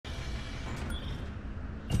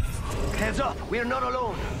Heads up, we are not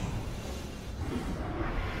alone.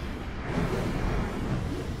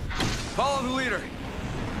 Follow the leader.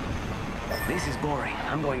 This is boring.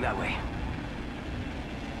 I'm going that way.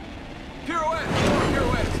 Pirouette!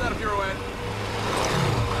 Pirouette! It's not a pirouette.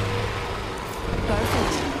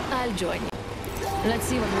 Perfect. I'll join you. Let's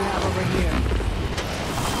see what we have over here.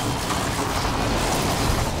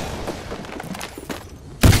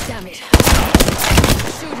 Damn it.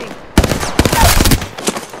 Shooting.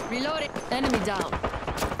 Reloading. Enemy down.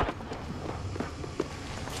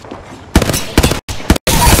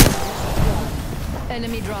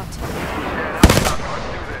 Enemy dropped.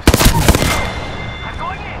 I'm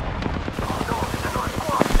going in. Oh no, there's another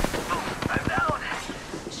squad. I'm down.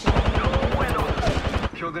 No bueno.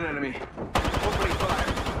 Killed an enemy. Opening fire.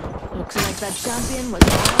 Looks like that champion was on.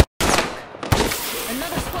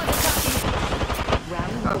 Another squad attacking.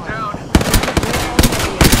 Round I'm one. down.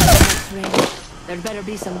 Range. There better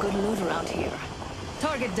be some good loot around here.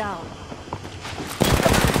 Target down.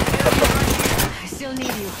 I still need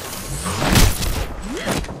you.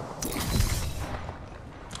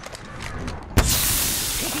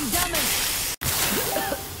 Taking damage.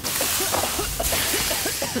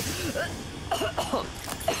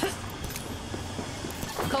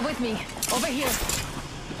 Come with me. Over here.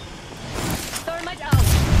 Thermite out.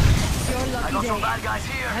 Your lucky I got day. some bad guys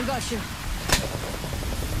here. I got you.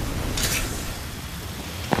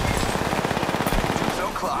 2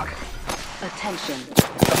 o'clock. Attention.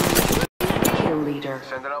 Kill leader.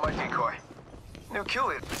 Sending out my decoy. New kill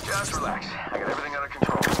leader. Just relax. I got everything under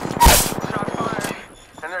control. Shots fired.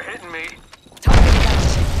 And they're hitting me. Target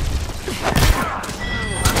down.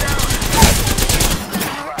 I'm down.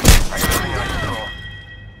 Relax. I got everything under control.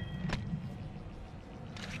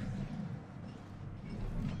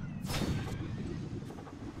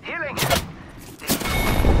 Healing.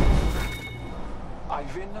 I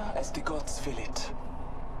win as the gods will it.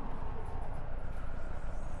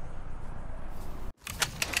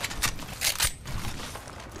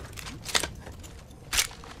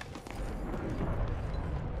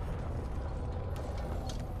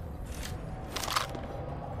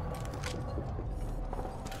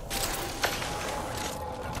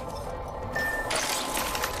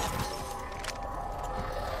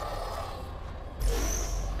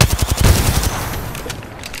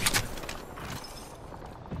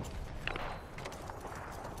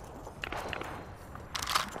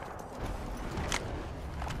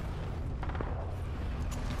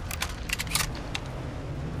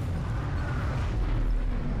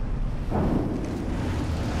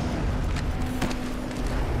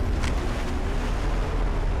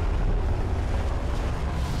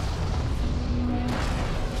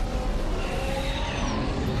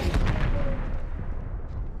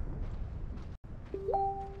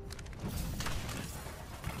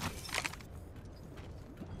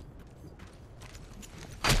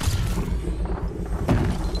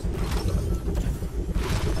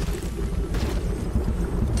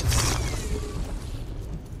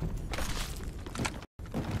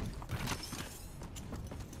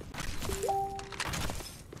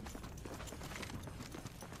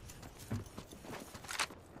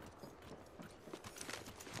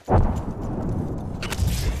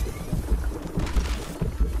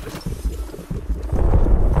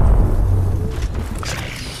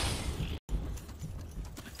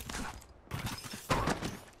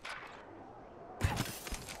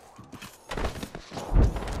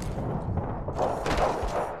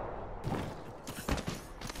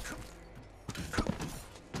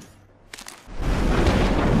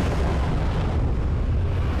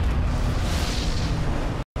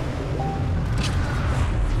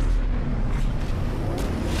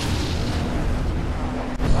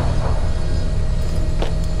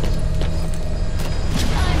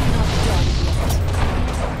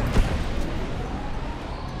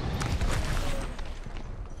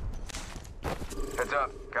 Heads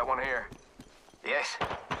up. Got one here. Yes.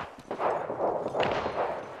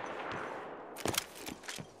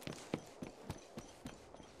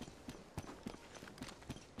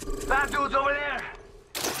 Bad dudes over there.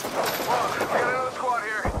 Whoa, we got another squad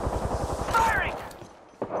here. Firing!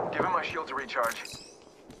 Give him my shield to recharge.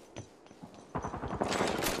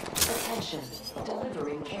 Attention.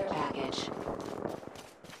 Delivering care package.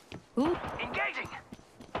 Ooh. Engaging!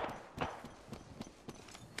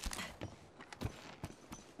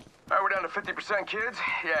 Alright, we're down to 50%, kids.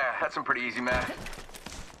 Yeah, that's some pretty easy math.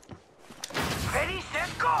 Ready, set,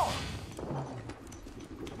 go!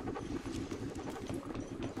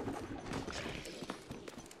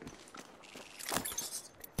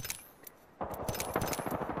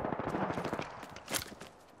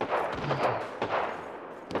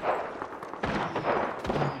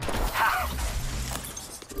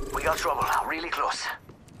 trouble. Really close.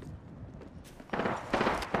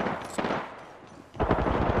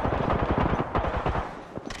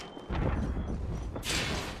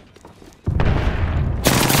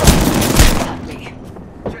 Me.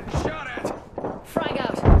 Getting shot at. Frag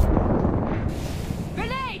out.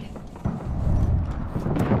 Grenade!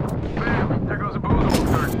 Bam! There goes a boozle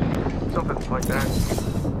turret. Something like that.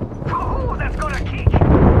 Ooh, that's gonna kick!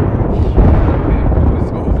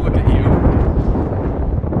 So, look at you.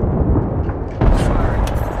 Firing.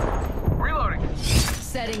 Reloading.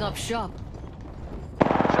 Setting up shop.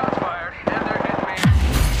 Shots fired, and they're hitting me.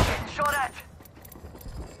 Getting shot at.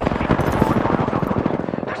 No.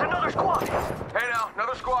 There's another squad. Hey now,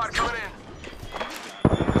 another squad coming in.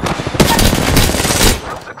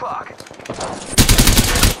 Comes the clock.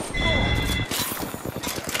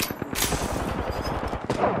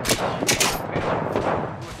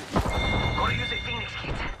 Gonna use a Phoenix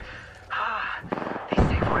kit. Ah, they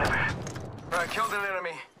stay forever. Alright, killed an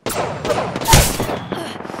enemy.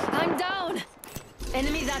 I'm down.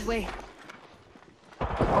 Enemy that way.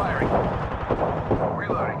 Firing.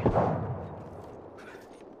 Reloading.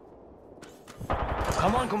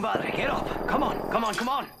 Come on, compadre, get up. Come on, come on, come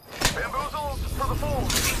on. Bamboozles for the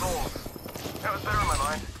fools. That was better in my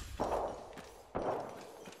mind.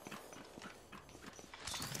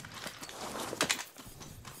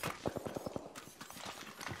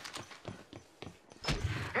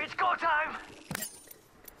 It's go time!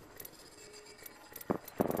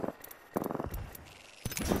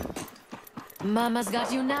 Mama's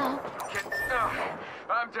got you now.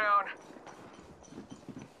 I'm down.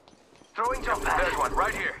 Throwing jump pad. There's one,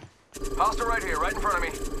 right here. Hostile right here, right in front of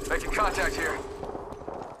me. Making contact here.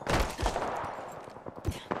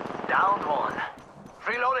 Downed one.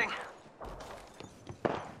 Reloading.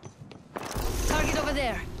 Target over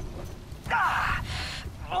there. Ah!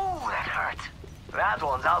 Oh, that hurt. That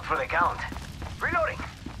one's out for the count. Reloading.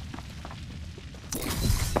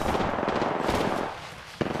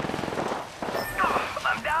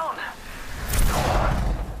 I'm down.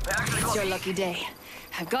 They actually It's got your me. lucky day.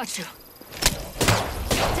 I've got you.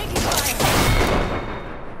 Taking fire.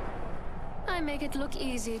 I make it look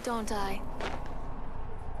easy, don't I?